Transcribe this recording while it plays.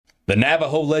The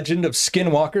Navajo legend of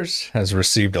skinwalkers has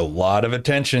received a lot of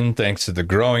attention thanks to the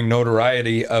growing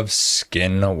notoriety of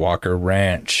Skinwalker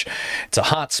Ranch. It's a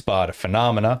hotspot of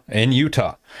phenomena in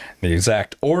Utah. The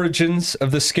exact origins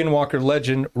of the Skinwalker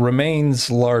legend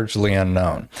remains largely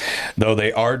unknown, though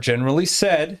they are generally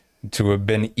said to have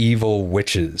been evil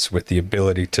witches with the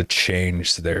ability to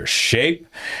change their shape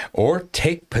or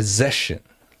take possession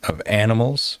of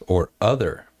animals or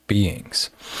other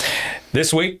beings.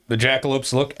 This week, the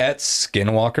Jackalopes look at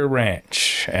Skinwalker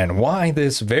Ranch and why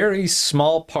this very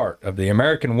small part of the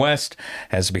American West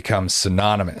has become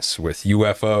synonymous with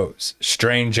UFOs,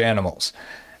 strange animals,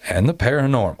 and the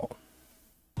paranormal.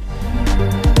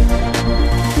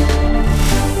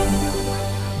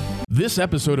 This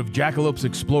episode of Jackalopes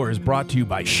Explore is brought to you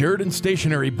by Sheridan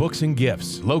Stationery Books and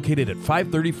Gifts, located at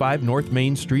 535 North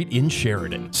Main Street in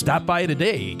Sheridan. Stop by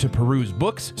today to peruse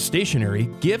books, stationery,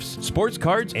 gifts, sports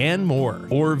cards, and more.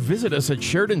 Or visit us at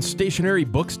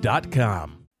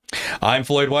SheridanStationeryBooks.com. I'm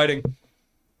Floyd Whiting.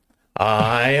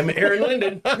 I am Aaron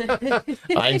Linden.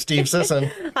 I'm Steve Sisson.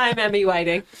 I'm Emmy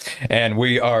Whiting. And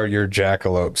we are your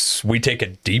Jackalopes. We take a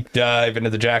deep dive into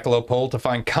the Jackalope hole to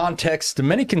find context to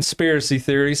many conspiracy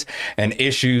theories and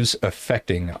issues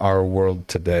affecting our world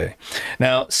today.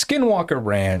 Now, Skinwalker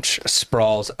Ranch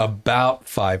sprawls about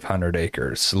 500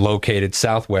 acres, located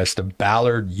southwest of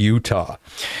Ballard, Utah.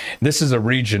 This is a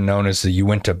region known as the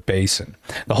Uinta Basin.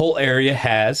 The whole area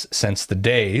has, since the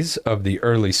days of the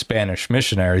early Spanish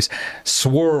missionaries,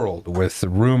 swirled with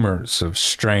rumors of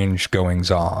strange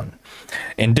goings-on.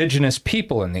 Indigenous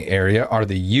people in the area are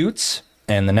the Utes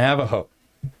and the Navajo.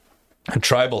 The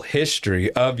tribal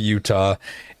history of Utah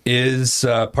is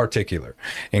particular,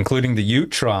 including the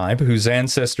Ute tribe, whose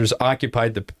ancestors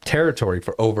occupied the territory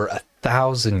for over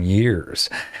 1,000 years.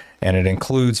 And it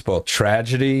includes both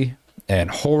tragedy and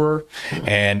horror.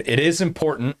 And it is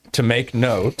important to make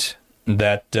note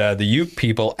that the Ute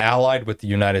people allied with the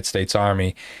United States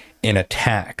Army in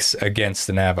attacks against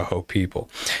the Navajo people.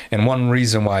 And one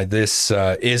reason why this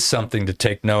is something to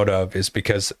take note of is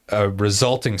because a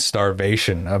resulting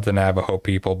starvation of the Navajo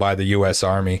people by the U.S.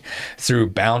 Army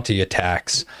through bounty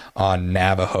attacks on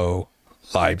Navajo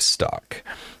livestock,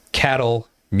 cattle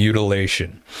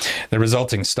mutilation. The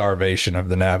resulting starvation of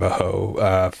the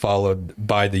Navajo, followed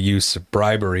by the use of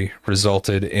bribery,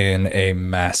 resulted in a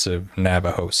massive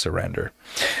Navajo surrender.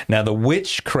 Now, the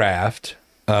witchcraft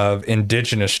of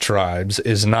indigenous tribes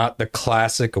is not the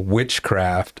classic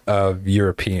witchcraft of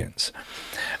Europeans.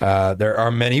 There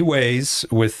are many ways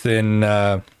within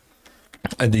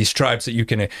these tribes that you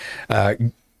can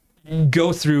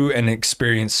go through and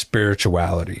experience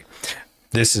spirituality.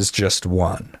 This is just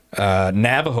one.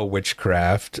 Navajo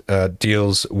witchcraft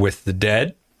deals with the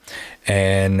dead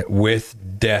and with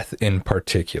death in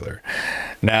particular.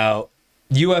 Now,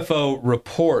 UFO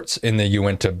reports in the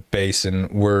Uinta Basin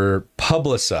were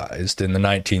publicized in the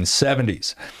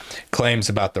 1970s. Claims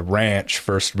about the ranch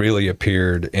first really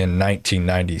appeared in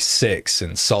 1996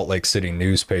 in Salt Lake City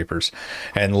newspapers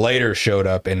and later showed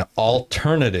up in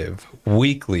alternative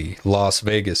weekly Las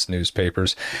Vegas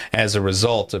newspapers as a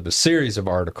result of a series of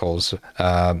articles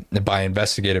by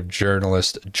investigative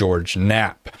journalist George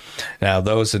Knapp. Now,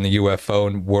 those in the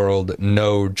UFO world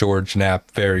know George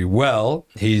Knapp very well.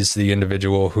 He's the individual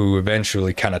who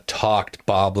eventually kind of talked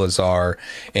Bob Lazar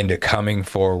into coming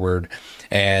forward.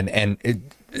 And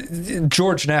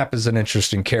George Knapp is an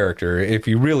interesting character. If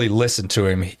you really listen to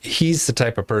him, he's the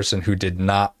type of person who did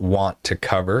not want to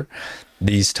cover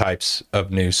these types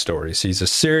of news stories. He's a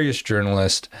serious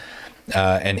journalist,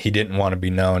 and he didn't want to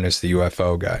be known as the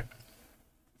UFO guy.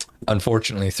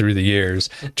 Unfortunately, through the years,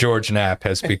 George Knapp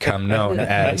has become known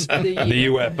as the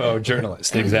UFO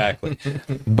journalist. Exactly.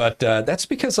 But that's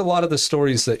because a lot of the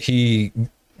stories that he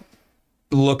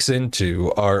looks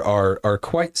into are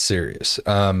quite serious.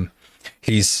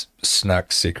 He's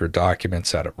snuck secret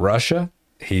documents out of Russia.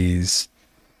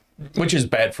 Which is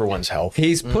bad for one's health.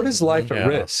 He's put his life at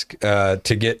risk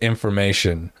to get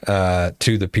information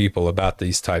to the people about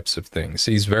these types of things.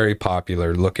 He's very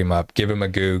popular. Look him up. Give him a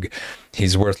Goog.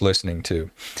 He's worth listening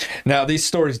to. Now, these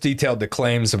stories detailed the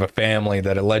claims of a family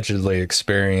that allegedly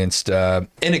experienced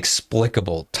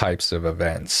inexplicable types of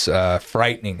events,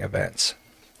 frightening events.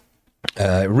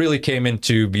 It really came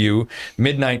into view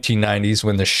mid-1990s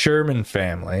when the Sherman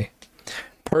family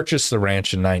purchased the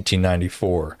ranch in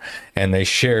 1994, and they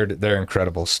shared their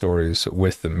incredible stories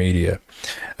with the media.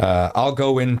 I'll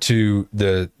go into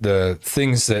the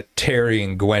things that Terry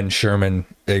and Gwen Sherman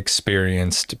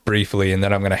experienced briefly, and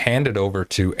then I'm going to hand it over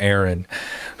to Aaron,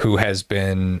 who has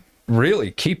been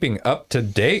really keeping up to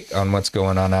date on what's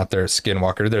going on out there at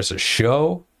Skinwalker. There's a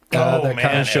show that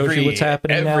kind of shows you what's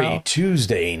happening every now?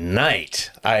 Tuesday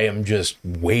night, I am just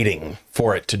waiting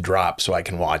for it to drop so I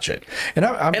can watch it. And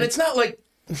And it's not like,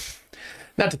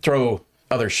 not to throw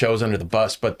other shows under the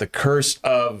bus, but The Curse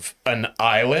of an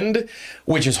Island,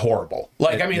 which is horrible.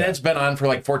 Like, I mean, that's been on for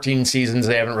like 14 seasons.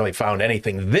 They haven't really found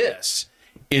anything. This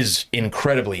is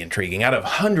incredibly intriguing. Out of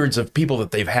hundreds of people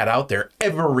that they've had out there,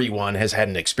 everyone has had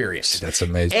an experience. That's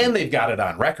amazing. And they've got it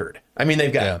on record. I mean,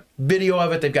 they've got video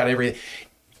of it. They've got everything.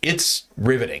 It's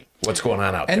riveting what's going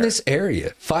on out there. And this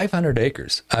area, 500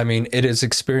 acres. I mean, it has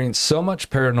experienced so much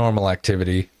paranormal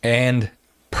activity and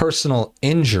personal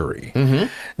injury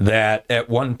that at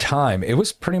one time it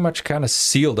was pretty much kind of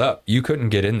sealed up. You couldn't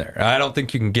get in there. I don't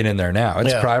think you can get in there now.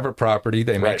 It's private property.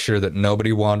 They make sure that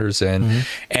nobody wanders in.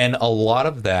 And a lot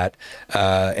of that,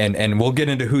 and we'll get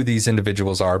into who these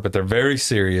individuals are, but they're very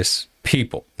serious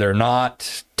people. They're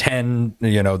not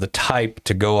the type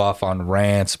to go off on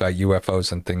rants about UFOs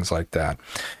and things like that.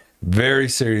 Very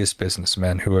serious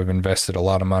businessmen who have invested a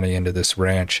lot of money into this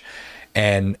ranch.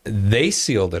 And they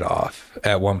sealed it off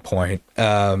at one point,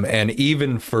 and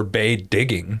even forbade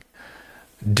digging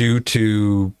due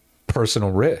to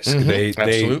personal risk.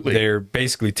 They're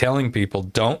basically telling people,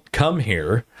 don't come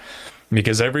here,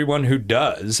 because everyone who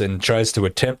does and tries to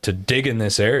attempt to dig in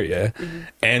this area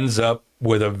ends up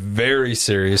with a very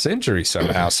serious injury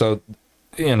somehow. So,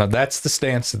 that's the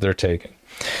stance that they're taking.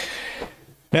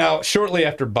 Now, shortly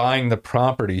after buying the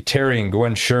property, Terry and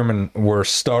Gwen Sherman were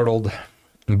startled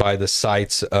by the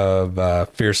sights of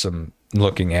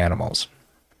fearsome-looking animals.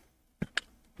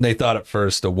 They thought at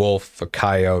first a wolf, a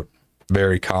coyote,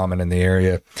 very common in the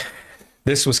area.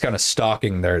 This was kind of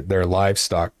stalking their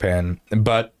livestock pen,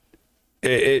 but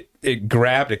it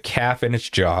grabbed a calf in its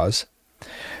jaws.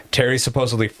 Terry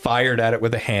supposedly fired at it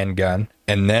with a handgun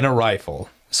and then a rifle.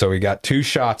 So he got 2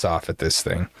 shots off at this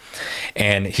thing,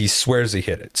 and he swears he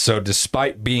hit it. So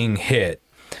despite being hit,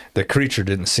 the creature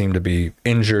didn't seem to be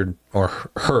injured or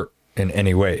hurt in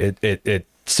any way. It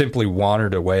simply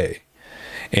wandered away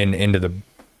into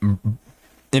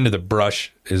the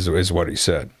brush is what he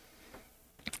said.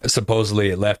 Supposedly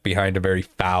it left behind a very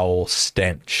foul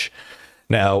stench.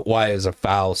 Now, why is a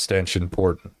foul stench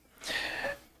important?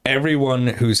 Everyone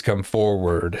who's come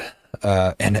forward,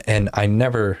 and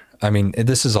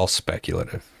this is all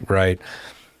speculative, right?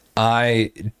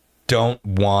 I don't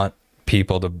want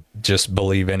people to just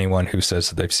believe anyone who says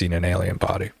that they've seen an alien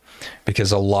body,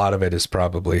 because a lot of it is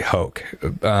probably hoax.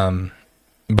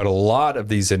 But a lot of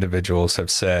these individuals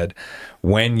have said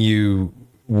when you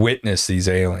witness these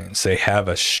aliens, they have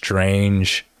a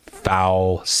strange,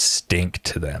 foul stink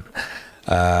to them.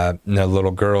 The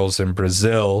little girls in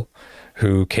Brazil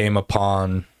who came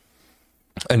upon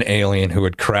an alien who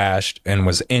had crashed and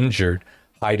was injured,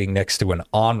 hiding next to an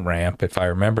on-ramp, if I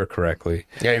remember correctly.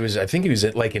 Yeah, I think he was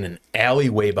like in an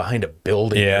alleyway behind a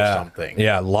building or something.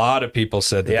 Yeah, a lot of people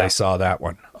said that they saw that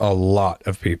one. A lot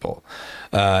of people.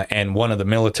 And one of the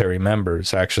military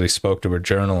members actually spoke to a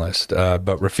journalist,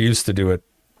 but refused to do it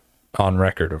on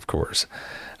record, of course.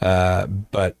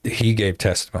 But he gave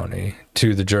testimony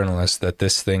to the journalist that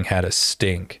this thing had a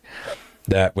stink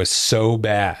that was so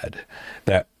bad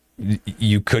that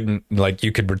you could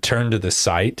return to the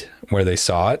site where they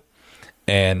saw it,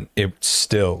 and it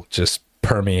still just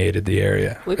permeated the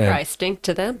area. We probably stink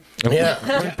to them.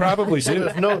 Yeah, we probably do.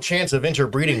 There's no chance of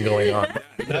interbreeding going on.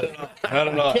 I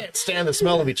don't know. Can't stand the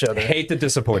smell of each other. Hate to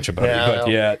disappoint you, buddy, but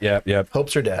yeah.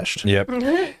 Hopes are dashed. Yep.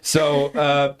 So,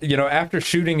 after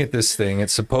shooting at this thing, it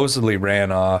supposedly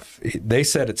ran off. They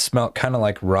said it smelled kind of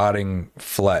like rotting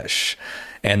flesh,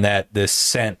 and that this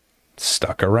scent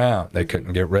stuck around. They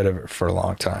couldn't get rid of it for a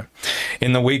long time.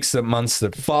 In the months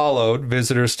that followed,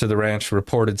 visitors to the ranch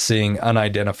reported seeing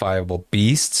unidentifiable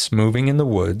beasts moving in the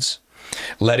woods,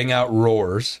 letting out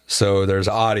roars. So there's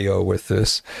audio with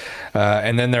this.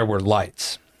 And then there were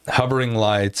lights, hovering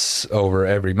lights over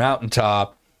every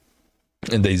mountaintop,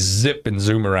 and they zip and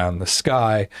zoom around the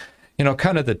sky.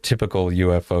 Kind of the typical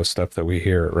UFO stuff that we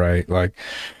hear, right? Like,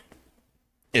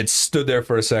 it stood there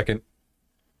for a second,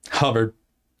 hovered,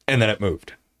 and then it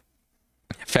moved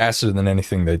faster than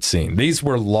anything they'd seen. These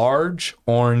were large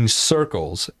orange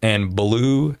circles and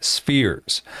blue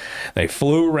spheres. They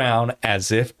flew around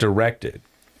as if directed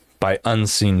by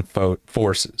unseen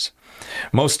forces.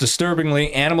 Most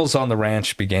disturbingly, animals on the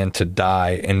ranch began to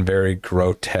die in very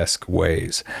grotesque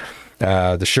ways.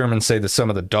 The Shermans say that some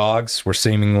of the dogs were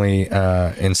seemingly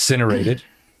incinerated.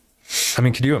 I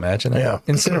mean, could you imagine that? Yeah.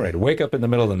 Incinerated. Wake up in the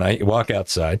middle of the night, you walk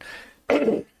outside,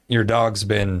 your dog's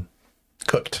been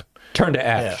Cooked. turned to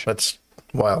Yeah, ash. that's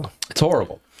wild. It's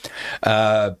horrible.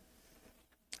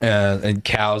 And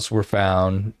cows were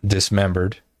found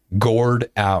dismembered gored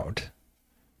out,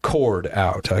 cored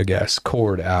out, I guess,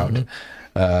 cored out.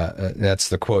 That's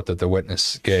the quote that the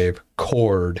witness gave,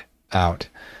 cored out.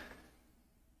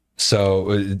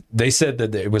 So they said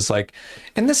that it was like,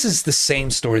 and this is the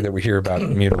same story that we hear about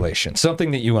mutilation,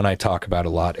 something that you and I talk about a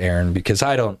lot, Aaron, because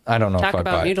I don't know Talk if I about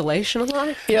buy it. mutilation a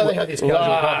lot? Yeah, they have these casual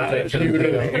conversations.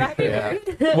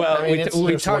 Well, we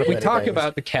it's talk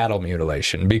about the cattle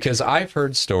mutilation because I've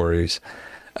heard stories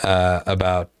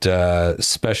about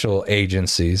special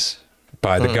agencies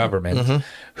by the government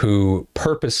who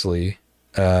purposely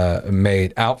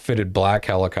made outfitted black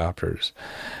helicopters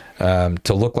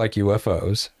to look like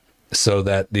UFOs so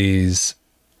that these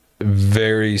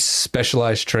very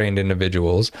specialized trained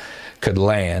individuals could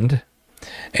land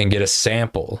and get a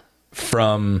sample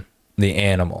from the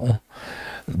animal.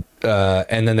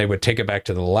 And then they would take it back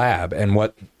to the lab. And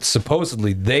what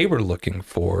supposedly they were looking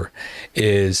for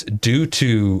is, due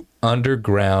to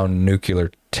underground nuclear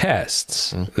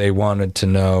tests, they wanted to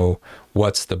know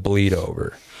what's the bleed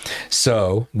over.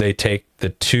 So they take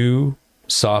the two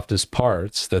softest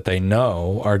parts that they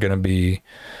know are going to be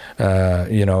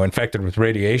infected with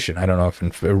radiation. I don't know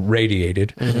if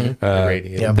radiated,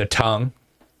 the tongue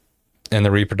and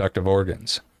the reproductive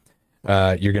organs.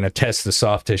 You're going to test the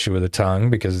soft tissue of the tongue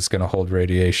because it's going to hold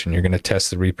radiation. You're going to test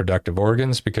the reproductive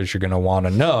organs because you're going to want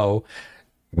to know,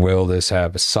 will this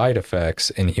have side effects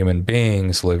in human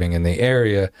beings living in the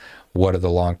area? What are the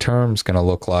long terms going to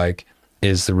look like?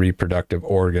 Is the reproductive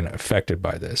organ affected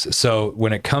by this? So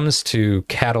when it comes to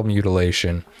cattle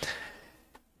mutilation,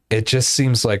 it just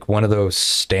seems like one of those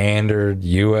standard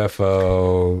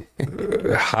UFO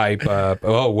hype up.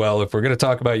 Oh, well, if we're going to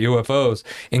talk about UFOs,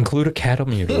 include a cattle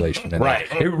mutilation in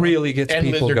Right. it. It really gets And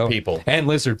people lizard going. people. And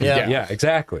lizard people. Yeah. Yeah,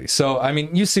 exactly. So, I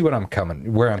mean, you see where I'm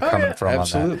coming from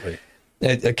absolutely. on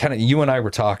that. It kind of, you and I were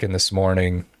talking this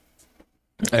morning.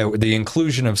 The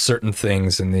inclusion of certain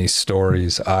things in these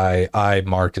stories, I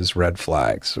mark as red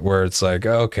flags, where it's like,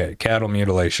 okay, cattle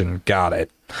mutilation, got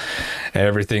it.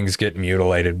 Everything's getting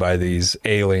mutilated by these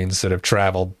aliens that have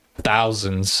traveled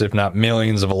thousands, if not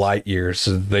millions of light years,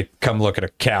 so they come look at a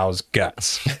cow's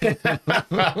guts.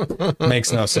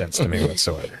 Makes no sense to me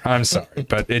whatsoever. I'm sorry,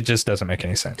 but it just doesn't make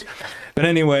any sense. But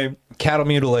anyway, cattle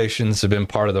mutilations have been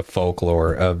part of the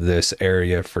folklore of this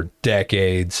area for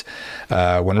decades.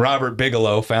 When Robert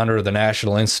Bigelow, founder of the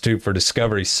National Institute for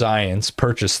Discovery Science,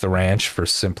 purchased the ranch for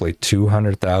simply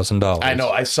 $200,000. I know,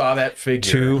 I saw that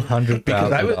figure. $200,000.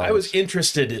 Because I was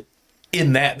interested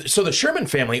in that. So the Sherman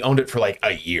family owned it for like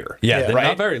a year. Yeah, right?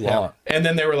 not very long. And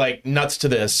then they were like, nuts to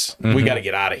this. We got to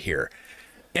get out of here.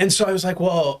 And so I was like,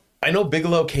 well, I know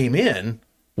Bigelow came in.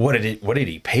 What did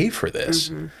he pay for this?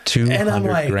 And I'm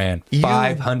like, $200,000, you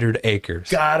 500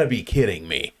 acres, gotta be kidding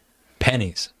me.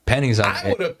 pennies on I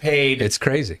would it. have paid It's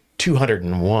crazy,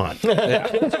 201.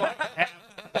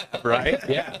 right?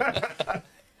 Yeah.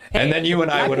 And then you and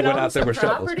I would have went out there with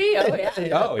shovels. Property? Oh, yeah.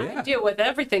 Oh, yeah. I deal with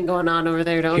everything going on over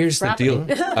there, don't Here's you? the deal.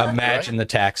 Imagine the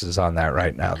taxes on that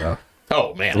right now, though.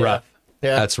 Oh man, Rough.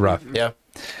 Yeah. That's rough. Yeah.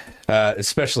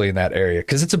 Especially in that area,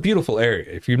 because it's a beautiful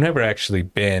area. If you've never actually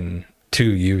been to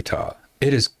Utah,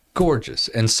 it is gorgeous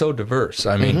and so diverse.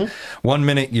 I mean, one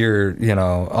minute you're,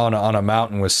 on a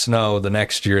mountain with snow, the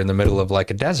next you're in the middle of like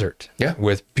a desert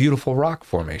with beautiful rock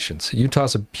formations.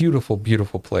 Utah's a beautiful,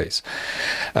 beautiful place.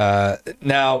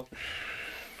 Now,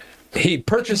 he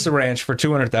purchased the ranch for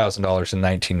 $200,000 in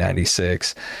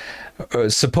 1996,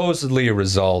 supposedly a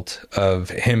result of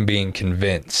him being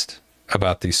convinced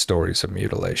about these stories of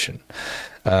mutilation.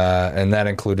 And that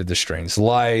included the strange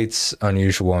lights,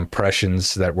 unusual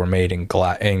impressions that were made in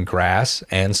grass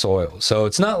and soil. So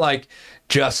it's not like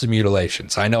just the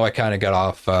mutilations. I know I kind of got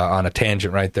off on a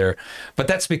tangent right there, but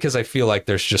that's because I feel like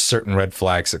there's just certain red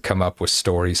flags that come up with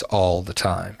stories all the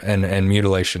time, and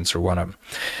mutilations are one of them.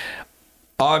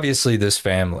 Obviously, this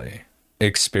family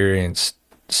experienced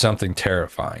something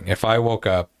terrifying. If I woke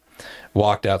up,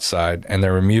 walked outside, and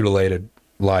there were mutilated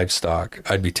livestock,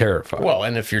 I'd be terrified. Well,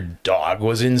 and if your dog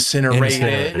was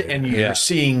incinerated and you're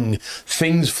seeing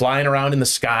things flying around in the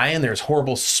sky and there's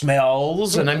horrible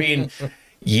smells, and I mean,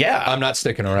 I'm not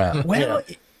sticking around. Well,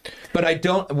 but I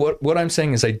don't. What I'm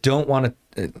saying is, I don't want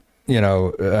to,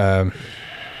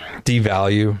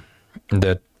 devalue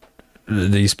that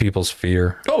these people's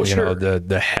fear. Oh, sure.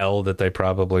 The hell that they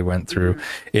probably went through.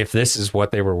 If this is what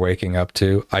they were waking up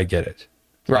to, I get it.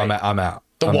 Right. I'm out.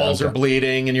 The walls are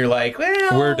bleeding, and you're like,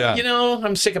 well, we're done.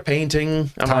 I'm sick of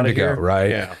painting. I'm Time out to of here. go, right?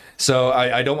 Yeah. So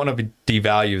I don't want to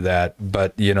devalue that,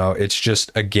 but it's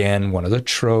just, again, one of the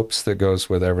tropes that goes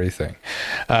with everything.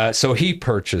 So he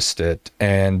purchased it,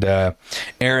 and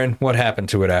Aaron, what happened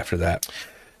to it after that?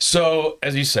 So,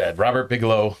 as you said, Robert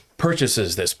Bigelow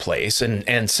purchases this place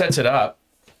and sets it up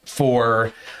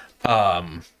for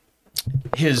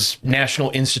his National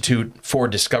Institute for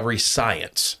Discovery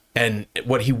Science. And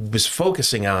what he was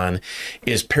focusing on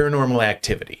is paranormal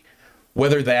activity,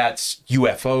 whether that's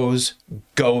UFOs,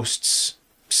 ghosts,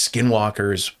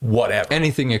 skinwalkers, whatever.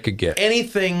 Anything it could get.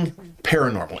 Anything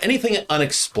paranormal, anything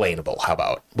unexplainable. How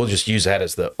about? We'll just use that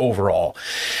as the overall.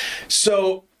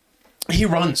 So he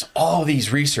runs all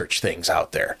these research things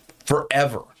out there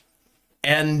forever.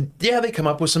 And yeah, they come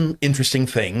up with some interesting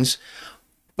things,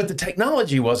 but the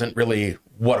technology wasn't really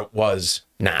what it was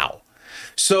now.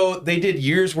 So they did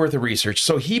years worth of research.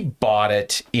 So he bought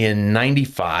it in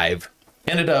 95,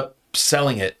 ended up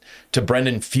selling it to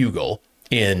Brendan Fugel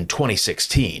in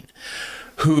 2016,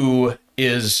 who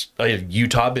is a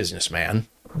Utah businessman,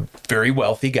 very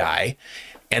wealthy guy,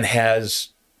 and has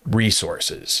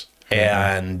resources.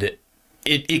 And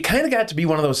it kind of got to be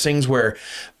one of those things where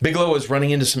Bigelow was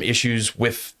running into some issues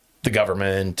with the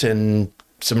government and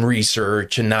some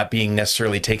research and not being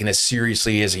necessarily taken as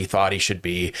seriously as he thought he should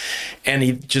be. And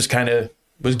he just kind of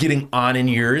was getting on in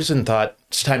years and thought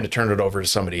it's time to turn it over to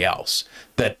somebody else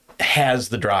that has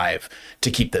the drive to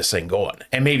keep this thing going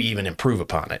and maybe even improve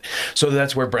upon it. So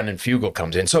that's where Brendan Fugel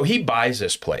comes in. So he buys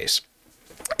this place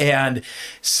and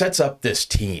sets up this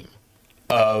team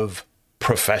of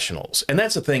professionals. And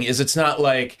that's the thing, is it's not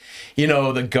like, you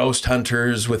know, the ghost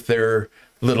hunters with their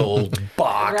little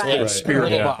box, Right. little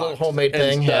spirit box, little homemade and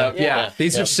thing. stuff. Yeah. Yeah.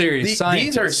 These are serious scientists.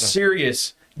 These are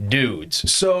serious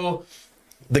dudes. So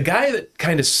the guy that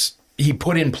kind of he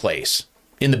put in place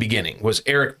in the beginning was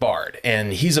Eric Bard,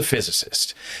 and he's a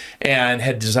physicist and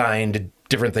had designed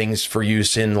different things for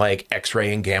use in like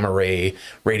X-ray and gamma ray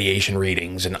radiation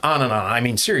readings and on and on. I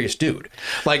mean, serious dude.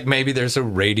 Like maybe there's a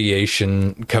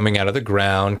radiation coming out of the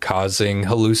ground causing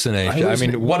hallucination. I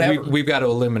mean, Whatever. we've got to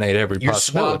eliminate every Your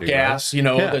swamp possibility. gas, you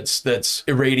know, Yeah. that's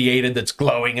irradiated, that's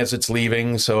glowing as it's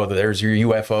leaving. So there's your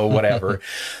UFO, whatever.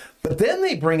 But then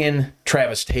they bring in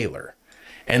Travis Taylor.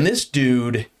 And this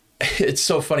dude, it's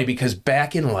so funny because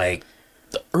back in like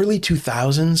the early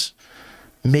 2000s,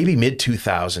 maybe mid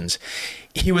 2000s,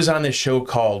 he was on this show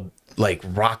called like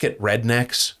Rocket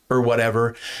Rednecks or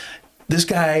whatever. This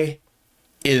guy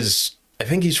is, I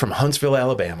think he's from Huntsville,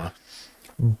 Alabama.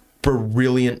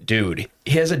 Brilliant dude.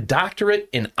 He has a doctorate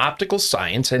in optical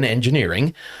science and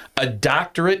engineering, a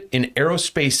doctorate in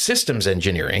aerospace systems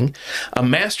engineering, a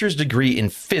master's degree in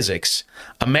physics,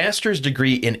 a master's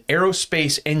degree in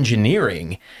aerospace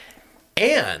engineering,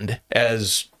 and,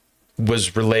 as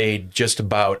was relayed just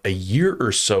about a year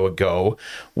or so ago,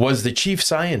 was the chief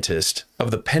scientist of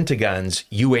the Pentagon's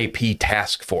UAP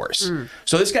task force.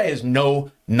 So this guy has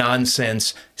no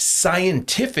nonsense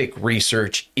scientific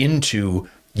research into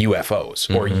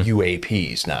UFOs or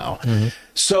UAPs now.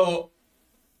 So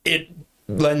it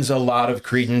lends a lot of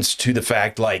credence to the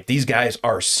fact, like, these guys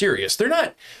are serious. They're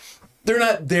not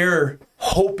there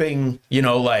hoping, you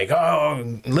know, like,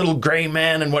 oh, little gray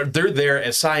man, and what. They're there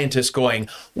as scientists going,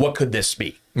 what could this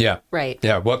be? Yeah. Right.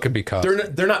 Yeah. What could be caused?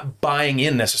 They're not buying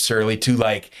in necessarily to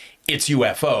like, it's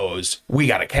UFOs, we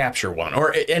got to capture one,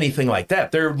 or anything like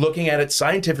that. They're looking at it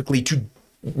scientifically to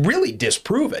really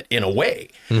disprove it in a way.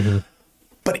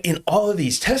 But in all of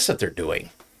these tests that they're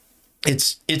doing,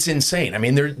 it's insane. I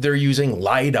mean, they're using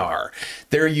LiDAR,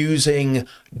 they're using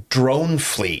drone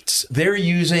fleets, they're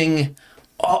using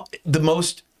all the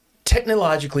most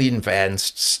technologically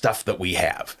advanced stuff that we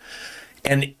have.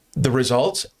 And the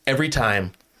results every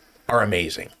time are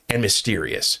amazing and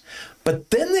mysterious.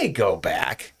 But then they go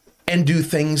back and do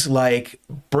things like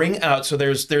bring out, so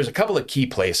there's a couple of key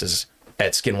places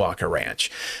at Skinwalker Ranch.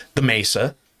 The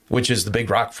Mesa, which is the big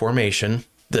rock formation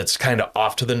that's kind of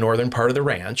off to the northern part of the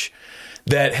ranch,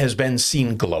 that has been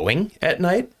seen glowing at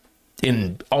night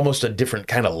in almost a different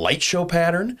kind of light show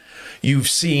pattern. You've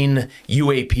seen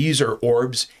UAPs or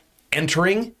orbs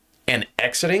entering and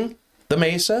exiting the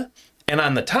mesa. And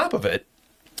on the top of it,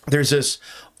 there's this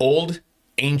old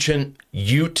ancient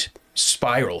Ute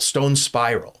spiral, stone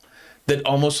spiral, that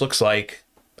almost looks like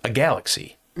a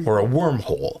galaxy or a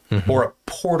wormhole or a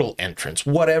portal entrance,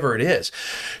 whatever it is.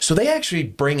 So they actually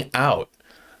bring out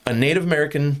a Native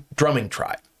American drumming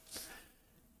tribe.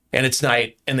 And it's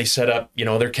night, and they set up, you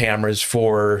know, their cameras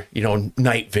for, you know,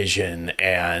 night vision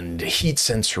and heat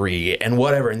sensory and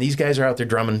whatever. And these guys are out there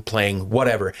drumming, playing,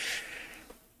 whatever.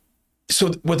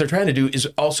 So what they're trying to do is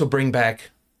also bring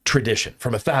back tradition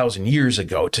from 1,000 years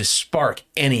ago to spark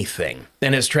anything.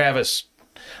 And as Travis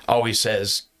always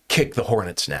says, kick the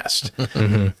hornet's nest.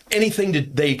 Anything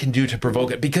that they can do to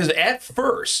provoke it. Because at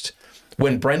first,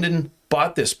 when Brendan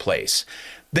bought this place,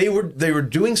 they were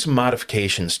doing some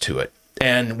modifications to it.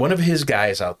 And one of his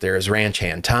guys out there, his ranch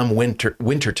hand, Tom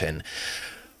Winterton,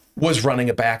 was running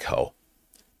a backhoe.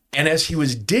 And as he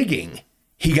was digging,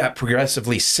 he got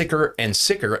progressively sicker and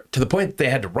sicker to the point that they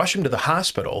had to rush him to the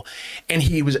hospital. And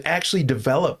he was actually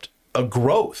developed a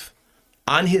growth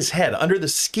on his head under the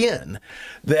skin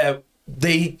that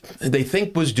they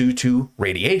think was due to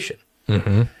radiation.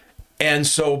 Mm-hmm. And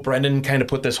so Brendan kind of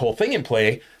put this whole thing in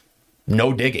play.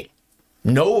 No digging,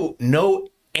 no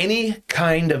any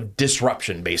kind of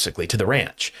disruption basically to the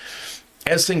ranch.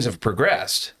 As things have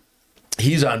progressed,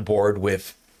 he's on board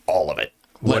with all of it.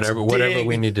 Whatever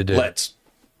we need to do. Let's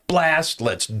blast,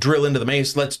 let's drill into the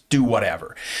mesa, let's do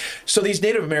whatever. So these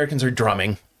Native Americans are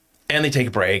drumming, and they take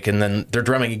a break, and then they're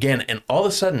drumming again, and all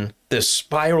of a sudden, this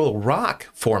spiral rock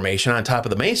formation on top of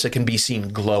the mesa can be seen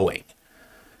glowing.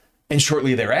 And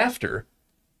shortly thereafter,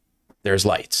 there's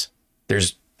lights.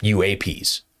 There's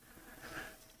UAPs.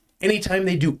 Anytime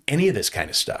they do any of this kind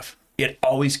of stuff, it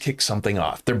always kicks something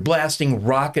off. They're blasting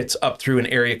rockets up through an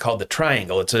area called the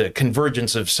Triangle. It's a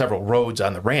convergence of several roads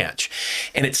on the ranch,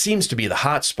 and it seems to be the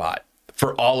hot spot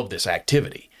for all of this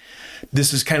activity.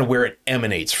 This is kind of where it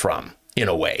emanates from, in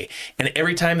a way. And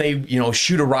every time they,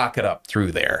 shoot a rocket up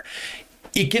through there,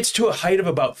 it gets to a height of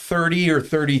about 30 or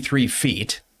 33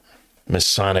 feet,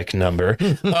 Masonic number,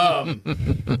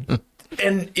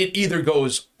 and it either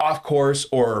goes off course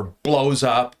or blows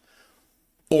up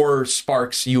or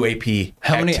sparks UAP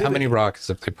How activity. many rockets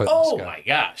have they put in Oh the sky? my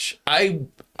gosh.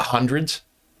 Hundreds.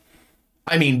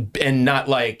 I mean, and not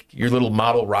like your little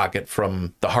model rocket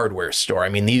from the hardware store. I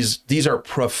mean, these are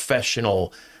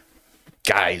professional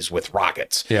guys with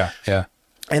rockets. Yeah.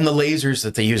 And the lasers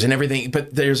that they use and everything.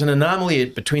 But there's an anomaly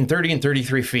at between 30 and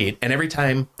 33 feet. And every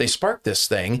time they spark this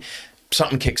thing,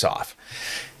 something kicks off.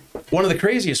 One of the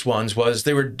craziest ones was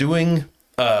they were doing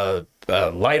a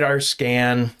LiDAR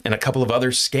scan and a couple of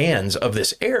other scans of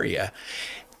this area.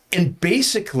 And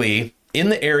basically, in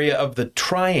the area of the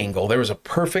Triangle, there was a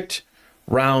perfect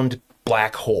round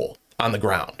black hole on the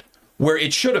ground where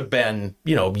it should have been,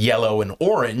 yellow and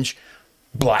orange,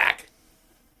 black,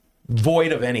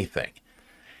 void of anything.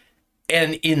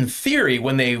 And in theory,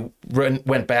 when they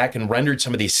went back and rendered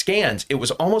some of these scans, it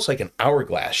was almost like an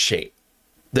hourglass shape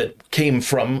that came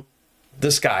from the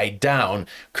sky down,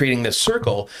 creating this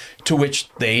circle to which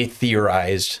they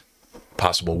theorized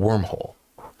possible wormhole.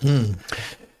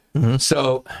 Mm-hmm.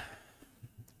 So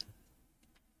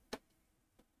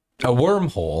a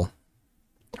wormhole,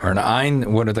 or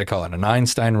what do they call it? An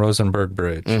Einstein-Rosenberg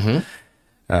bridge,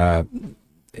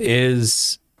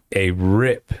 is a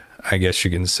rip, I guess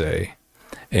you can say,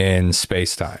 in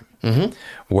space-time,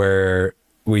 where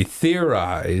we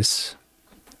theorize.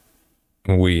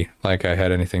 Like I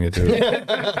had anything to do with it.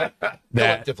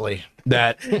 Collectively.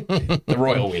 That The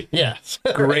royal we. Yes.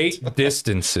 great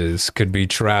distances could be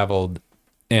traveled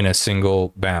in a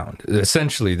single bound.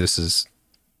 Essentially, this is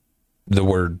the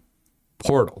word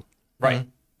portal. Right.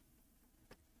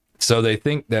 So they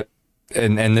think that,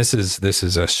 and this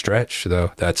is a stretch,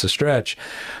 though. That's a stretch,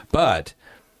 but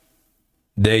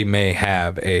they may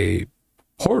have a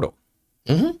portal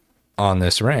on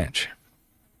this ranch.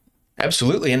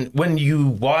 Absolutely. And when you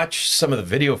watch some of the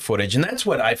video footage, and that's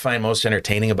what I find most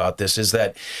entertaining about this, is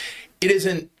that it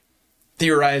isn't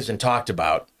theorized and talked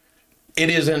about. It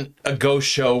isn't a ghost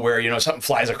show where, something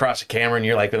flies across the camera and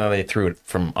you're like, no, they threw it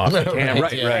from off the camera.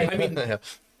 Right. I mean,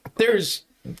 there's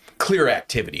clear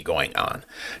activity going on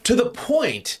to the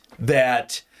point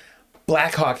that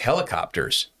Black Hawk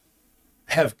helicopters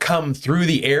have come through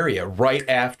the area right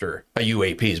after a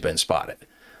UAP has been spotted.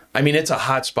 I mean, it's a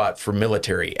hotspot for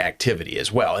military activity as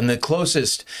well. And the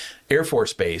closest Air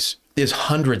Force base is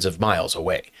hundreds of miles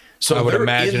away. So I would they're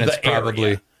imagine in it's the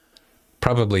area.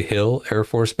 probably Hill Air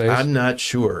Force Base. I'm not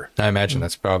sure. I imagine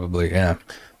that's probably, yeah.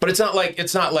 But it's not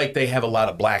like they have a lot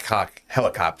of Black Hawk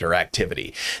helicopter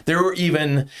activity. There were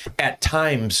even at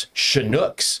times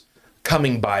Chinooks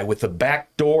coming by with the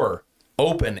back door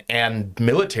open and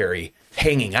military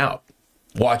hanging out,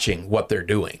 watching what they're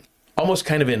doing, almost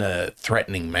kind of in a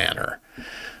threatening manner.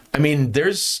 I mean,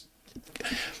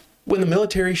 when the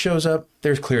military shows up,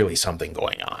 there's clearly something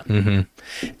going on.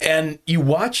 And you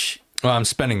watch. Well, I'm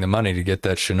spending the money to get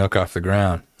that Chinook off the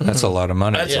ground. That's a lot of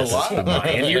money. That's a lot of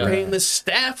money, and you're paying the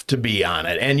staff to be on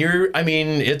it. And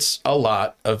it's a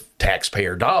lot of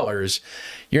taxpayer dollars.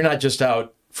 You're not just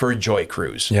out for a joy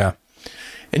cruise. Yeah.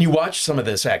 And you watch some of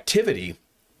this activity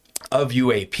of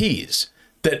UAPs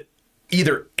that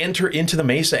either enter into the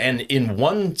mesa, and in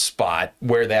one spot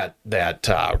where that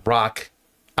rock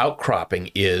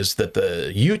outcropping is that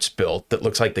the Utes built that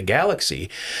looks like the galaxy,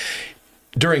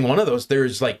 during one of those,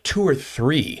 there's like 2 or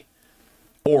 3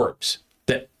 orbs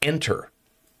that enter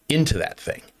into that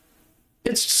thing.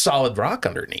 It's solid rock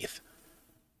underneath.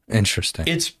 Interesting.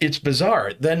 It's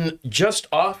bizarre. Then just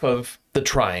off of the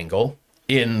triangle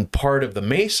in part of the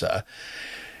mesa,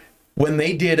 when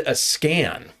they did a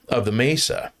scan of the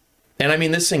mesa, and I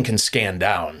mean, this thing can scan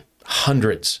down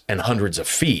hundreds and hundreds of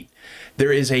feet,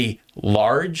 there is a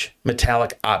large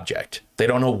metallic object. They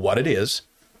don't know what it is.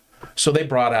 So they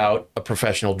brought out a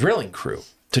professional drilling crew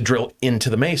to drill into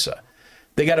the mesa.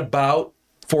 They got about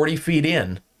 40 feet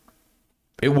in.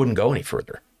 It wouldn't go any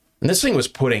further. And this thing was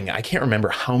putting, I can't remember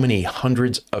how many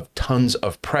hundreds of tons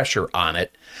of pressure on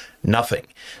it. Nothing.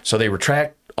 So they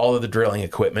retract all of the drilling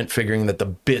equipment, figuring that the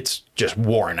bits just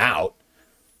worn out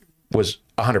was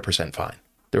 100% fine.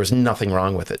 There was nothing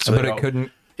wrong with it. So but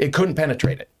it couldn't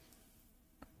penetrate it.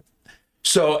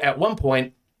 So at one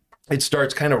point, it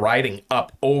starts kind of riding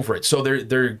up over it. So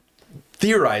they're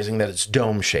theorizing that it's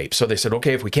dome shaped. So they said,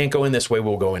 okay, if we can't go in this way,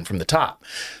 we'll go in from the top.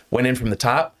 Went in from the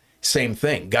top, same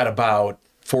thing. Got about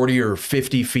 40 or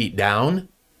 50 feet down,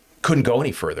 couldn't go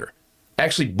any further.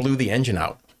 Actually blew the engine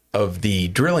out of the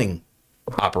drilling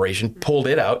operation, pulled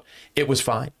it out. It was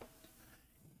fine.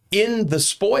 In the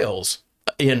spoils,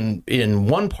 in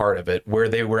one part of it where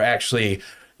they were actually,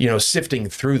 sifting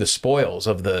through the spoils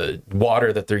of the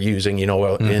water that they're using, in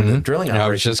the drilling operation. I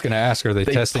was just going to ask, are they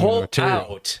testing the pulled material?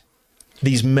 Out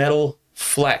these metal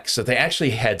flecks that they actually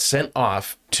had sent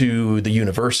off to the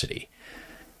university.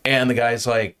 And the guy's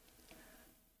like,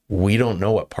 we don't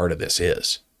know what part of this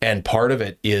is. And part of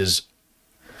it is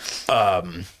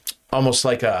almost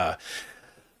like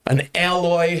an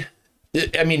alloy.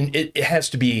 I mean, it has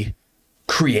to be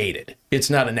created.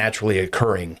 It's not a naturally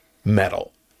occurring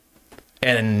metal.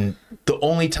 And the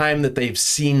only time that they've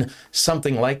seen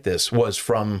something like this was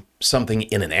from something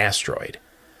in an asteroid.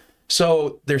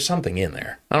 So there's something in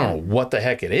there. I don't know what the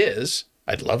heck it is.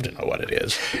 I'd love to know what it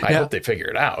is. I hope they figure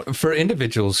it out. For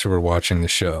individuals who are watching the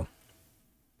show,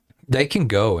 they can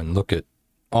go and look at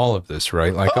all of this,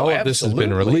 right? Like all of this has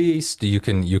been released. You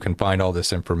can find all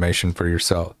this information for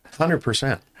yourself.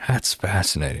 100%. That's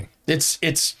fascinating.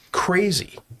 It's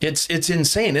crazy. It's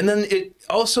insane. And then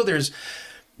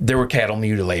there were cattle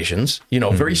mutilations,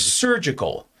 very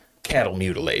surgical cattle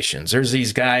mutilations. There's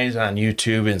these guys on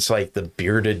YouTube, and it's like the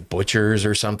bearded butchers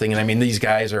or something. And I mean, these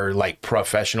guys are like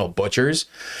professional butchers.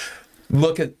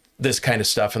 Look at this kind of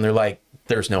stuff, and they're like,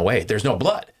 there's no way. There's no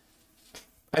blood.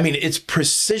 I mean, it's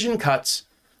precision cuts,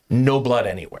 no blood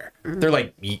anywhere. They're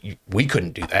like, we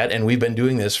couldn't do that, and we've been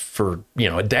doing this for,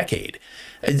 a decade.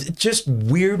 It's just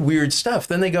weird stuff.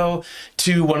 Then they go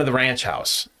to one of the ranch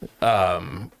house,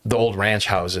 the old ranch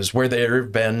houses, where there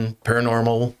have been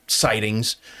paranormal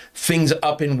sightings, things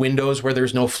up in windows where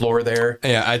there's no floor there.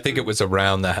 Yeah, I think it was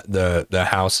around the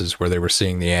houses where they were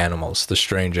seeing the animals, the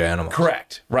strange animals.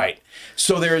 Correct, right.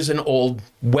 So there's an old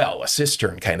well, a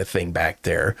cistern kind of thing back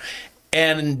there,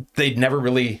 and they'd never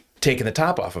really taken the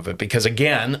top off of it because,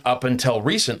 again, up until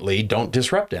recently, don't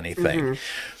disrupt anything.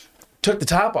 Took the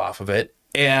top off of it,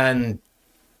 and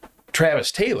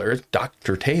Travis Taylor,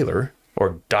 Dr. Taylor,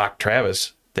 or Doc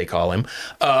Travis, they call him,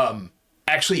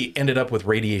 actually ended up with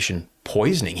radiation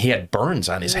poisoning. He had burns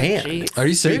on his hand. Geez. Are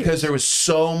you serious? Because there was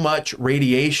so much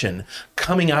radiation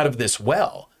coming out of this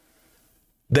well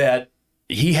that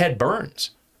he had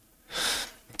burns.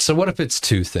 So what if it's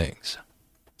two things?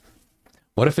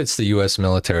 What if it's the U.S.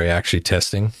 military actually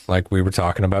testing, like we were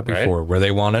talking about before, Right. where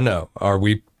they want to know, are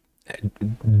we,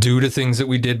 due to things that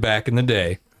we did back in the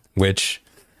day, which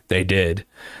they did,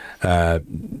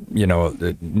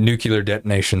 the nuclear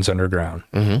detonations underground.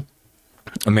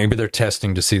 Mm-hmm. Maybe they're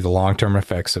testing to see the long-term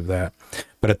effects of that.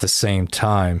 But at the same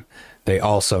time, they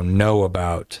also know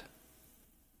about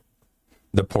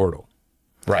the portal.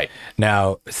 Right.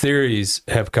 Now, theories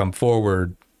have come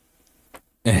forward,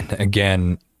 and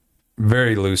again,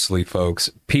 very loosely, folks,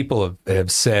 people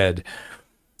have said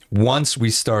once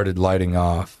we started lighting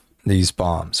off these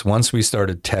bombs, once we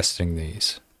started testing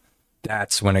these,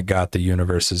 that's when it got the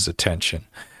universe's attention.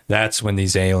 That's when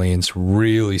these aliens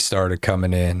really started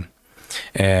coming in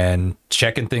and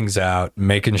checking things out,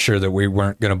 making sure that we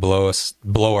weren't going to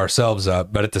blow ourselves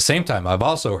up. But at the same time, I've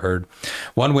also heard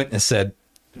one witness said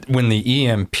when the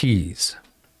EMPs,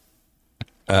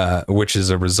 which is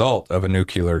a result of a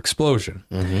nuclear explosion,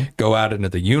 go out into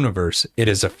the universe, it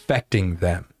is affecting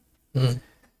them.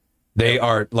 They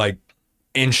are like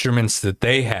instruments that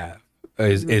they have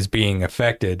is being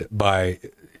affected by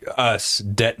us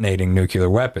detonating nuclear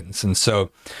weapons. And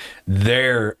so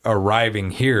they're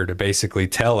arriving here to basically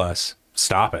tell us,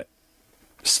 stop it.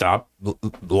 Stop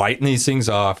lighting these things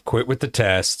off. Quit with the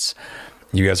tests.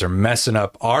 You guys are messing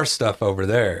up our stuff over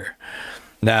there.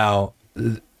 Now,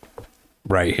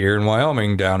 right here in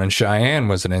Wyoming, down in Cheyenne,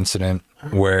 was an incident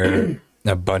where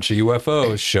a bunch of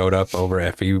UFOs showed up over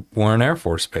F.E. Warren Air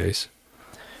Force Base.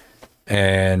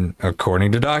 And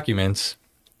according to documents,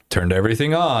 turned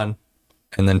everything on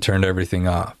and then turned everything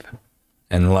off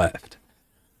and left.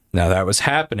 Now, that was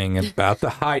happening about the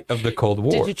height of the Cold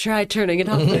War. Did you try turning it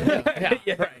off?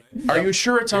 Are you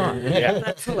sure it's on? Yeah.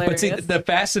 That's hilarious. But see, the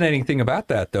fascinating thing about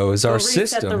that, though, is our Reset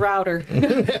system. the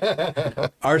router.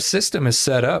 Our system is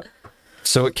set up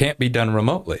so it can't be done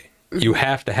remotely. You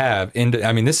have to have,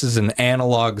 this is an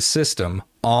analog system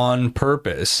on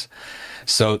purpose.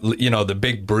 So, the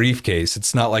big briefcase,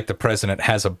 it's not like the president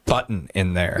has a button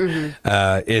in there.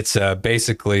 Mm-hmm. It's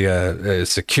basically a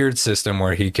secured system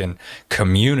where he can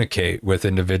communicate with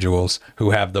individuals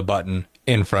who have the button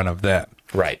in front of them.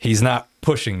 Right. He's not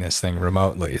pushing this thing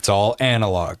remotely. It's all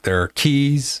analog. There are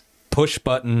keys, push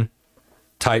button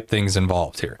type things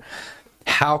involved here.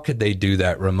 How could they do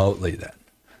that remotely then?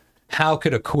 How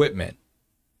could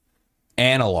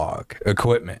analog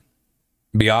equipment,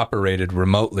 be operated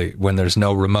remotely when there's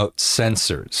no remote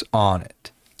sensors on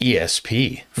it?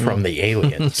 ESP from the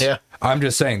aliens. Yeah. I'm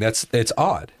just saying it's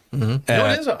odd. No,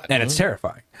 it is odd. And it's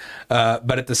terrifying.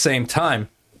 But at the same time,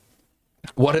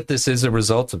 what if this is a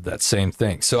result of that same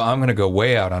thing? So I'm going to go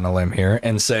way out on a limb here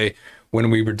and say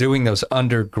when we were doing those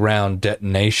underground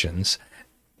detonations,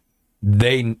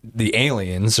 the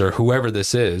aliens or whoever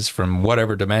this is from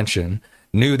whatever dimension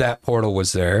knew that portal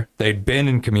was there. They'd been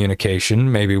in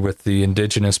communication, maybe with the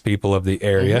indigenous people of the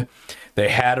area. Mm-hmm. They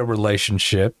had a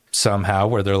relationship somehow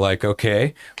where they're like,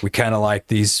 okay, we kind of like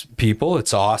these people.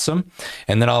 It's awesome.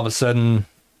 And then all of a sudden,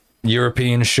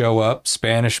 Europeans show up,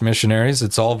 Spanish missionaries.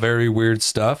 It's all very weird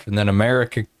stuff. And then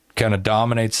America kind of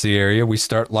dominates the area. We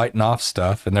start lighting off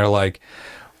stuff. And they're like,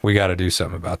 we got to do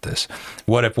something about this.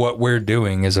 What if what we're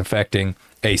doing is affecting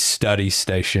a study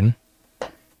station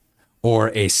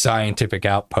or a scientific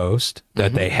outpost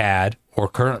that they had or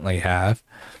currently have?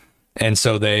 And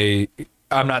so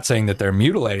I'm not saying that they're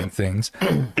mutilating things,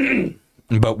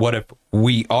 but what if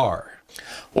we are?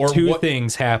 Or two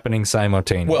things happening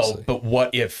simultaneously. Well, but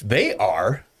what if they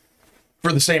are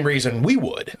for the same reason we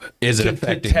would? Is it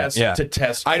affecting to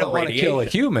test I don't want to kill a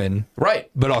human, right?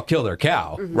 But I'll kill their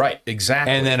cow, right?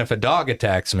 Exactly. And then if a dog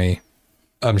attacks me,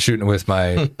 I'm shooting with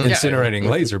my incinerating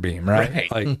laser beam,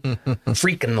 right? Like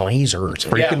freaking lasers,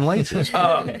 lasers.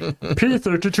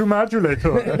 P32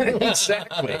 modulator.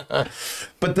 Exactly.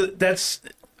 But that's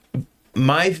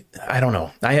I don't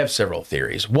know. I have several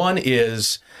theories. One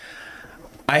is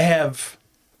I have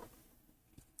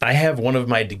one of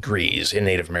my degrees in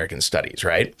Native American studies,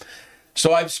 right?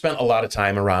 So I've spent a lot of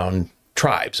time around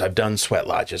tribes. I've done sweat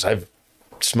lodges. I've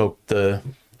smoked the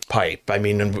pipe. I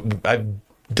mean, I've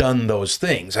done those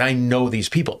things. I know these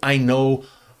people. I know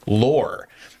lore.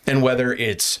 And whether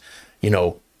it's,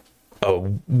 a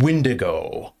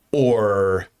Wendigo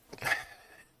or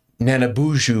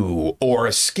Nanabuju or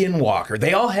a Skinwalker,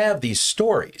 they all have these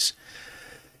stories,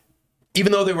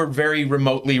 even though they were very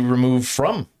remotely removed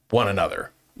from one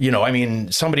another.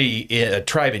 Somebody, a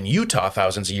tribe in Utah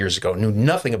thousands of years ago knew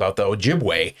nothing about the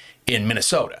Ojibwe in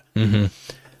Minnesota. Mm-hmm.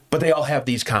 But they all have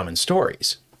these common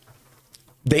stories.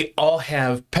 They all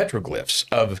have petroglyphs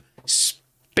of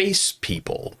space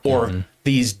people or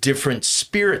these different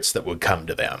spirits that would come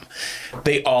to them.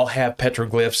 They all have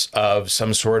petroglyphs of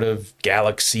some sort of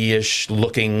galaxy-ish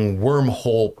looking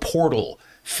wormhole portal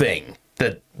thing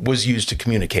that was used to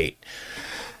communicate.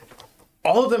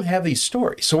 All of them have these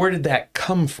stories. So where did that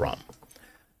come from?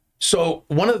 So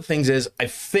one of the things is, I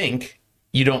think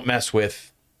you don't mess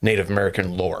with Native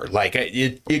American lore. Like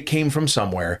it came from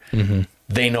somewhere. Mm-hmm.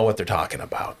 They know what they're talking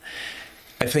about.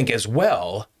 I think as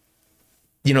well,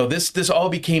 this all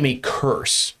became a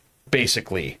curse,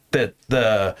 basically, that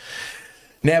the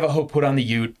Navajo put on the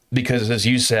Ute because, as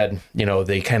you said,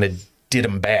 they kind of did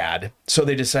them bad. So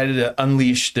they decided to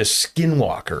unleash this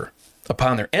Skinwalker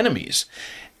upon their enemies.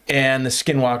 And the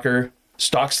Skinwalker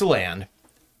stalks the land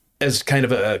as kind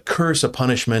of a curse, a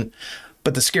punishment.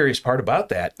 But the scariest part about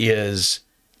that is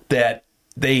that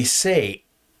they say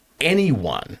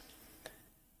anyone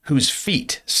whose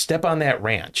feet step on that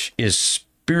ranch is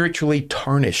spiritually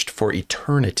tarnished for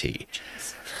eternity.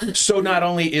 So not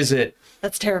only is it...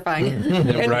 That's terrifying.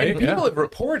 And people have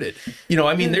reported,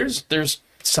 there's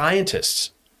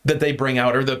scientists that they bring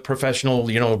out, or the professional,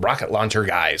 rocket launcher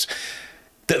guys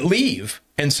that leave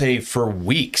and say for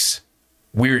weeks,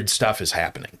 weird stuff is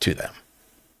happening to them.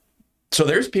 So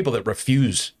there's people that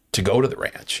refuse to go to the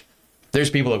ranch. There's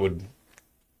people that would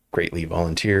greatly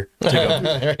volunteer to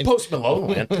go. Post Malone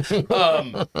went.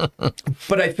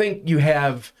 But I think you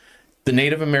have the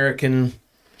Native American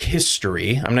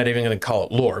history, I'm not even going to call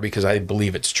it lore because I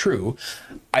believe it's true.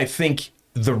 I think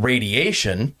the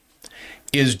radiation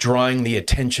is drawing the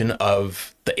attention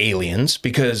of the aliens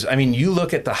because, I mean, you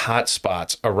look at the hot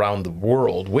spots around the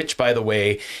world, which, by the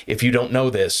way, if you don't know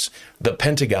this, the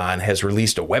Pentagon has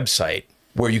released a website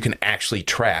where you can actually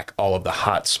track all of the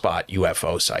hotspot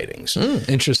UFO sightings.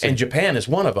 Interesting. And Japan is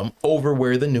one of them, over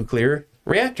where the nuclear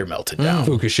reactor melted down.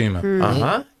 Fukushima.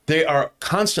 Uh-huh. They are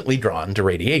constantly drawn to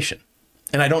radiation.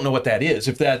 And I don't know what that is.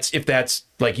 If that's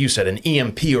like you said, an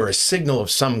EMP or a signal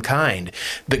of some kind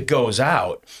that goes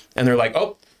out, and they're like,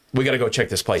 oh, we got to go check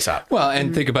this place out. Well,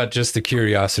 and think about just the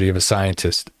curiosity of a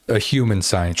scientist, a human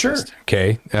scientist. Sure.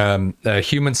 Okay. A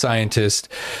human scientist,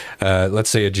 let's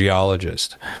say a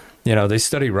geologist, they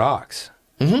study rocks.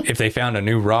 Mm-hmm. If they found a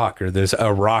new rock or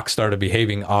a rock started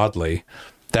behaving oddly,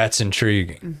 that's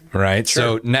intriguing, right?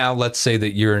 Sure. So now let's say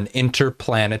that you're an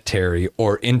interplanetary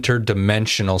or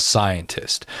interdimensional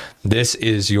scientist. This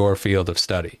is your field of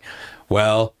study.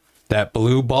 Well, that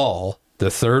blue ball, the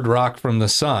third rock from the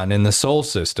sun in the Sol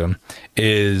system,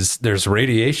 there's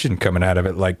radiation coming out of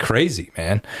it like crazy,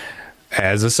 man.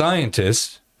 As a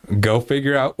scientist, go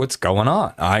figure out what's going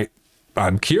on.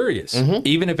 I'm curious. Mm-hmm.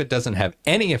 Even if it doesn't have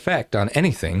any effect on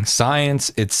anything, science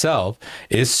itself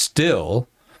is still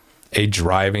a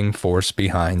driving force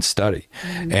behind study.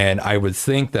 Mm-hmm. And I would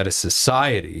think that a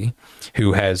society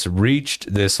who has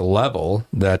reached this level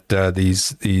that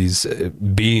these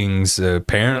beings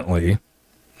apparently,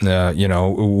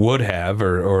 would have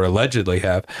or allegedly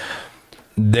have,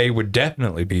 they would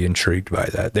definitely be intrigued by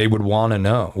that. They would want to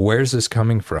know, where's this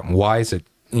coming from? Why is it,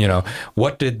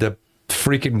 what did the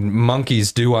freaking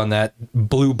monkeys do on that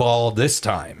blue ball this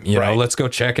time? Let's go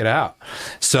check it out.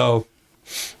 So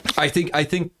I think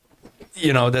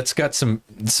that's got some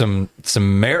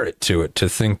merit to it, to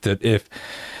think that if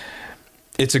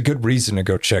it's a good reason to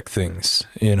go check things,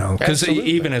 because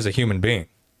even as a human being,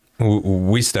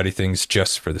 we study things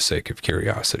just for the sake of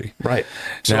curiosity. Right.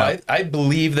 So now, I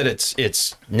believe that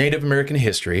it's Native American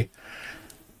history,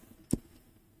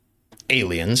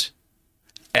 aliens,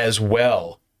 as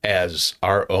well as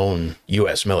our own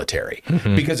U.S. military.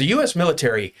 Mm-hmm. Because the U.S.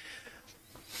 military,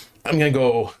 I'm going to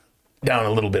go down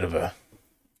a little bit of a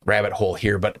rabbit hole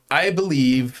here, but I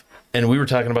believe, and we were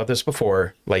talking about this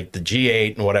before, like the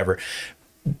G8 and whatever,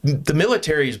 the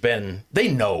military's they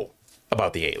know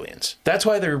about the aliens. That's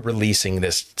why they're releasing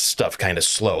this stuff kind of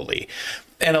slowly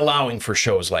and allowing for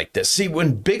shows like this. See,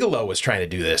 when Bigelow was trying to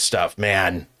do this stuff,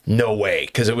 man, no way,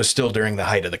 because it was still during the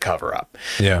height of the cover-up.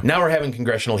 Yeah. Now we're having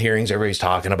congressional hearings. Everybody's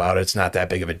talking about it. It's not that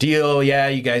big of a deal. Yeah,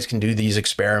 you guys can do these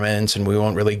experiments and we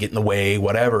won't really get in the way,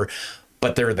 whatever.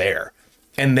 But they're there.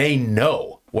 And they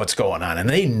know what's going on and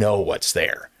they know what's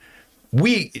there.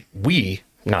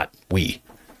 Not we,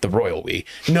 the royal we,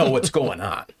 know what's going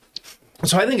on.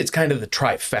 So I think it's kind of the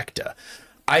trifecta.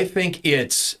 I think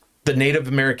it's the Native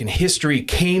American history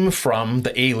came from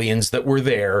the aliens that were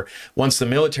there. Once the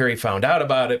military found out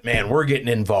about it, man, we're getting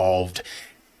involved.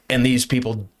 And these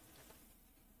people,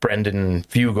 Brendan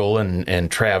Fugel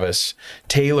and Travis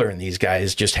Taylor and these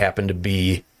guys just happen to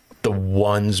be the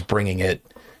ones bringing it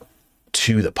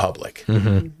to the public.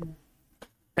 Mm-hmm.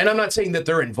 And I'm not saying that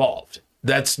they're involved.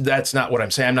 That's not what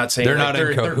I'm saying. I'm not saying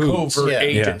they're covert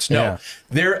agents. No,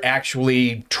 they're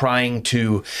actually trying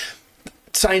to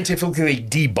scientifically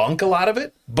debunk a lot of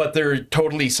it, but they're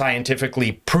totally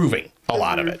scientifically proving a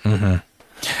lot of it. Mm-hmm.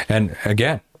 And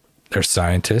again, they're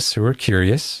scientists who are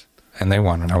curious and they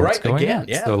want to know what's going on.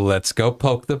 Yeah. So let's go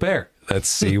poke the bear. Let's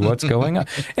see what's going on.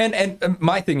 And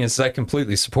my thing is, I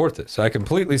completely support this. I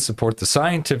completely support the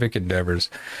scientific endeavors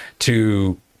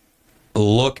to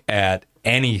look at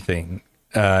anything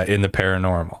in the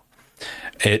paranormal.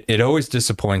 It always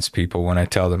disappoints people when I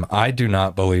tell them I do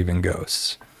not believe in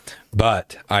ghosts,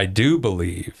 but I do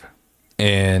believe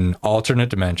in alternate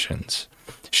dimensions,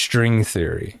 string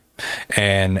theory,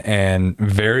 and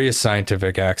various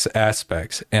scientific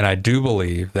aspects. And I do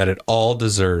believe that it all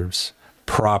deserves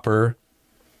proper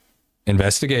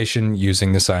investigation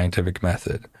using the scientific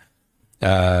method.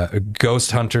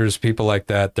 Ghost hunters, people like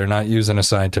that, they're not using a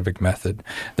scientific method.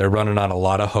 They're running on a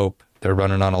lot of hope. They're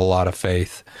running on a lot of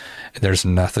faith. There's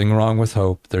nothing wrong with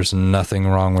hope. There's nothing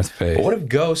wrong with faith. But what if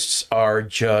ghosts are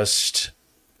just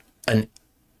an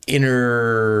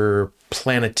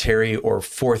interplanetary or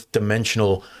fourth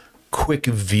dimensional quick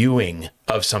viewing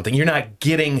of something? You're not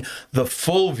getting the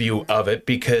full view of it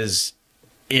because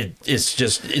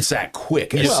it's that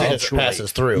quick. It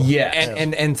passes through. Yeah.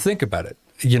 And think about it.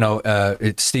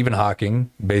 Stephen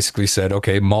Hawking basically said,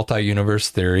 okay,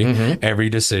 multi-universe theory, every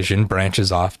decision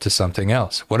branches off to something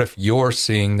else. What if you're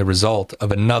seeing the result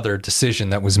of another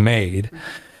decision that was made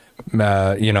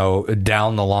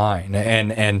down the line,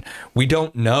 and we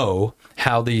don't know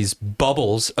how these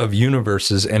bubbles of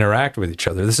universes interact with each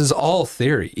other. This is all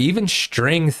theory. Even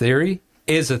string theory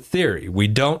is a theory. We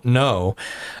don't know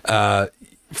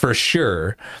for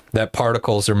sure that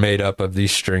particles are made up of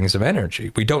these strings of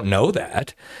energy. We don't know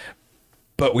that,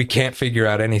 but we can't figure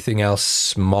out anything else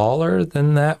smaller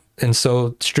than that. And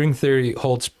so string theory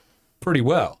holds pretty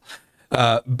well.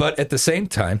 But at the same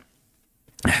time,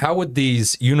 how would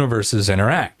these universes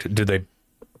interact? Do they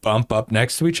bump up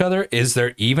next to each other? Is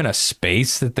there even a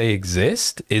space that they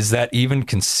exist? Is that even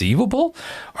conceivable?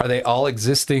 Are they all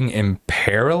existing in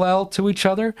parallel to each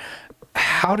other?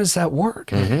 How does that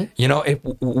work?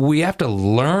 We have to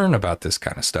learn about this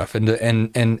kind of stuff,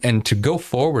 and to go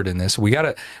forward in this, we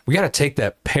gotta take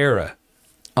that para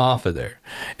off of there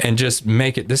and just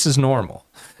make it. This is normal.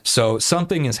 So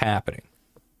something is happening.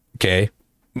 Okay,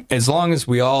 as long as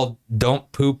we all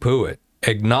don't poo-poo it,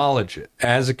 acknowledge it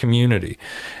as a community,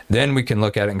 then we can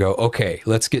look at it and go, okay,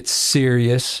 let's get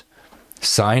serious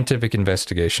scientific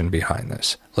investigation behind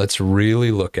this. Let's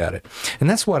really look at it. And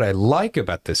that's what I like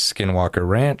about this Skinwalker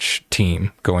Ranch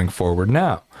team going forward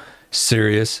now.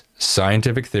 Serious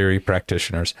scientific theory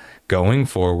practitioners going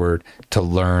forward to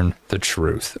learn the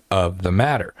truth of the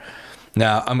matter.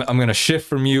 Now, I'm going to shift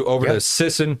from you over to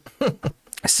Sisson.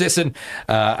 Sisson,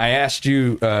 I asked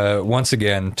you once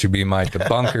again to be my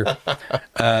debunker.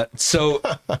 So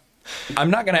I'm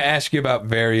not going to ask you about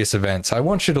various events. I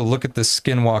want you to look at the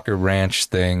Skinwalker Ranch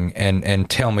thing and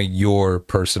tell me your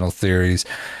personal theories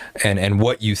and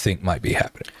what you think might be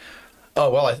happening. Oh,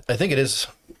 well, I think it's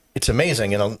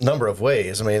amazing in a number of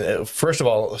ways. I mean, first of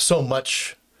all, so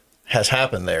much has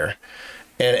happened there.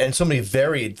 And so many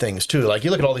varied things, too. Like,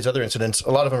 you look at all these other incidents, a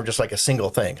lot of them are just like a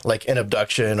single thing, like an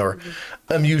abduction or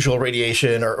unusual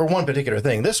radiation or one particular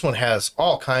thing. This one has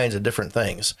all kinds of different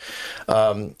things.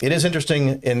 It is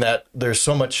interesting in that there's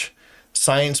so much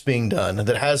science being done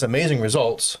that has amazing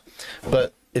results,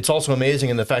 but it's also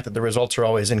amazing in the fact that the results are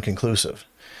always inconclusive,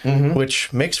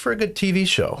 which makes for a good TV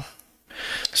show.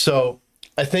 So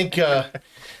I think...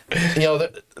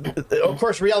 of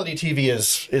course, reality TV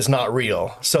is not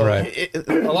real. So right.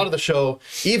 A lot of the show,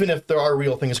 even if there are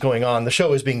real things going on, the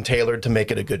show is being tailored to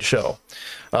make it a good show.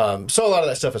 So a lot of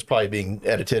that stuff is probably being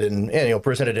edited and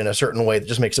presented in a certain way that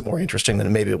just makes it more interesting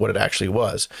than maybe what it actually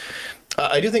was.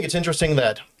 I do think it's interesting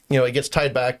that it gets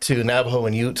tied back to Navajo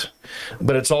and Ute,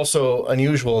 but it's also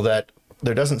unusual that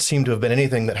there doesn't seem to have been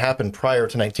anything that happened prior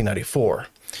to 1994,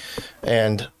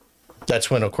 and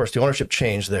that's when, of course, the ownership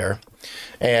changed there.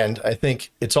 And I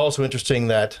think it's also interesting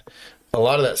that a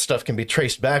lot of that stuff can be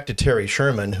traced back to Terry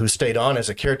Sherman, who stayed on as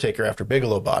a caretaker after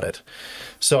Bigelow bought it.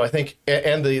 So I think,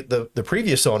 and the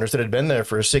previous owners that had been there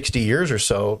for 60 years or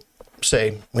so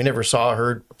say, we never saw,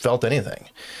 heard, felt anything.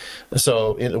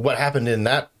 So what happened in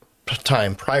that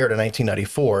time prior to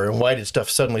 1994, and why did stuff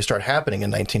suddenly start happening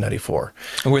in 1994?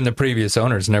 When the previous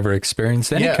owners never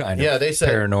experienced any kind of they said,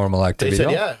 paranormal activity.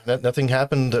 They said, nothing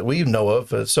happened that we know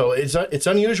of. So it's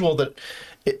unusual that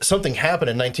something happened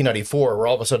in 1994 where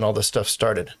all of a sudden all this stuff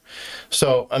started.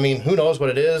 So, I mean, who knows what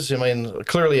it is? I mean,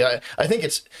 clearly, I think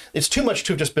it's too much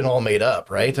to have just been all made up,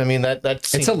 right? I mean, that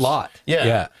seems... It's a lot.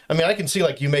 Yeah. I mean, I can see,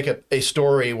 like, you make a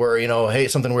story where, hey,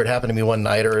 something weird happened to me one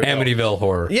night, or... Amityville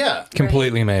Horror. Yeah.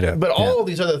 Completely made up. But all of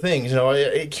these other things,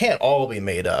 it can't all be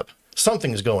made up.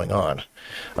 Something's going on.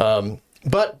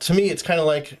 But to me, it's kind of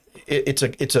like, it's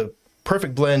a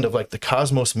perfect blend of like the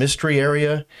Cosmos Mystery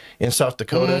area in South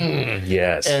Dakota.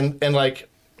 Yes. And like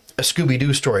a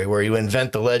Scooby-Doo story where you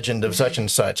invent the legend of such and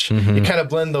such. You kind of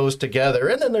blend those together.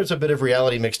 And then there's a bit of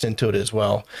reality mixed into it as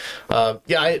well.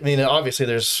 I mean, obviously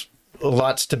there's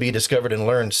lots to be discovered and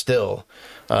learned still.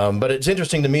 But it's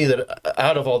interesting to me that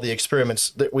out of all the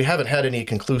experiments, that we haven't had any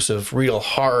conclusive, real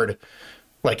hard,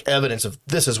 like evidence of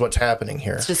this is what's happening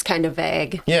here. It's just kind of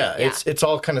vague. Yeah. It's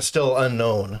all kind of still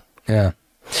unknown. Yeah.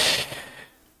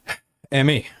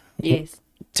 Emmy. Yes.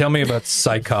 Tell me about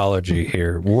psychology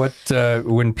here. What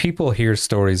when people hear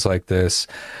stories like this,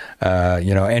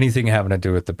 anything having to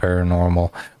do with the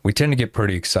paranormal, we tend to get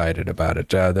pretty excited about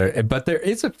it. But there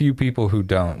is a few people who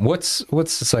don't. What's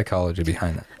the psychology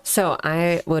behind that? So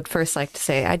I would first like to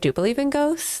say I do believe in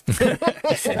ghosts.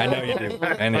 I know you do.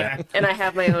 And I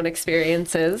have my own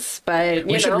experiences, but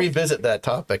we should revisit that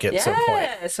topic at some point.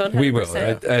 Yes, 100%. We will.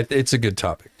 It's a good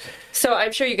topic. So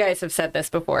I'm sure you guys have said this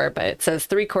before, but it says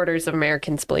 3/4 of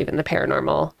Americans believe in the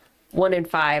paranormal. 1 in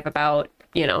 5 about,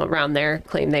 around there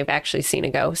claim they've actually seen a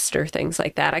ghost or things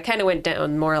like that. I kind of went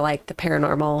down more like the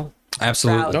paranormal.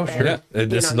 Absolutely. route Oh, sure. than, Yeah.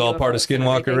 This is all part of UFOs and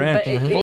Skinwalker everything. Ranch. But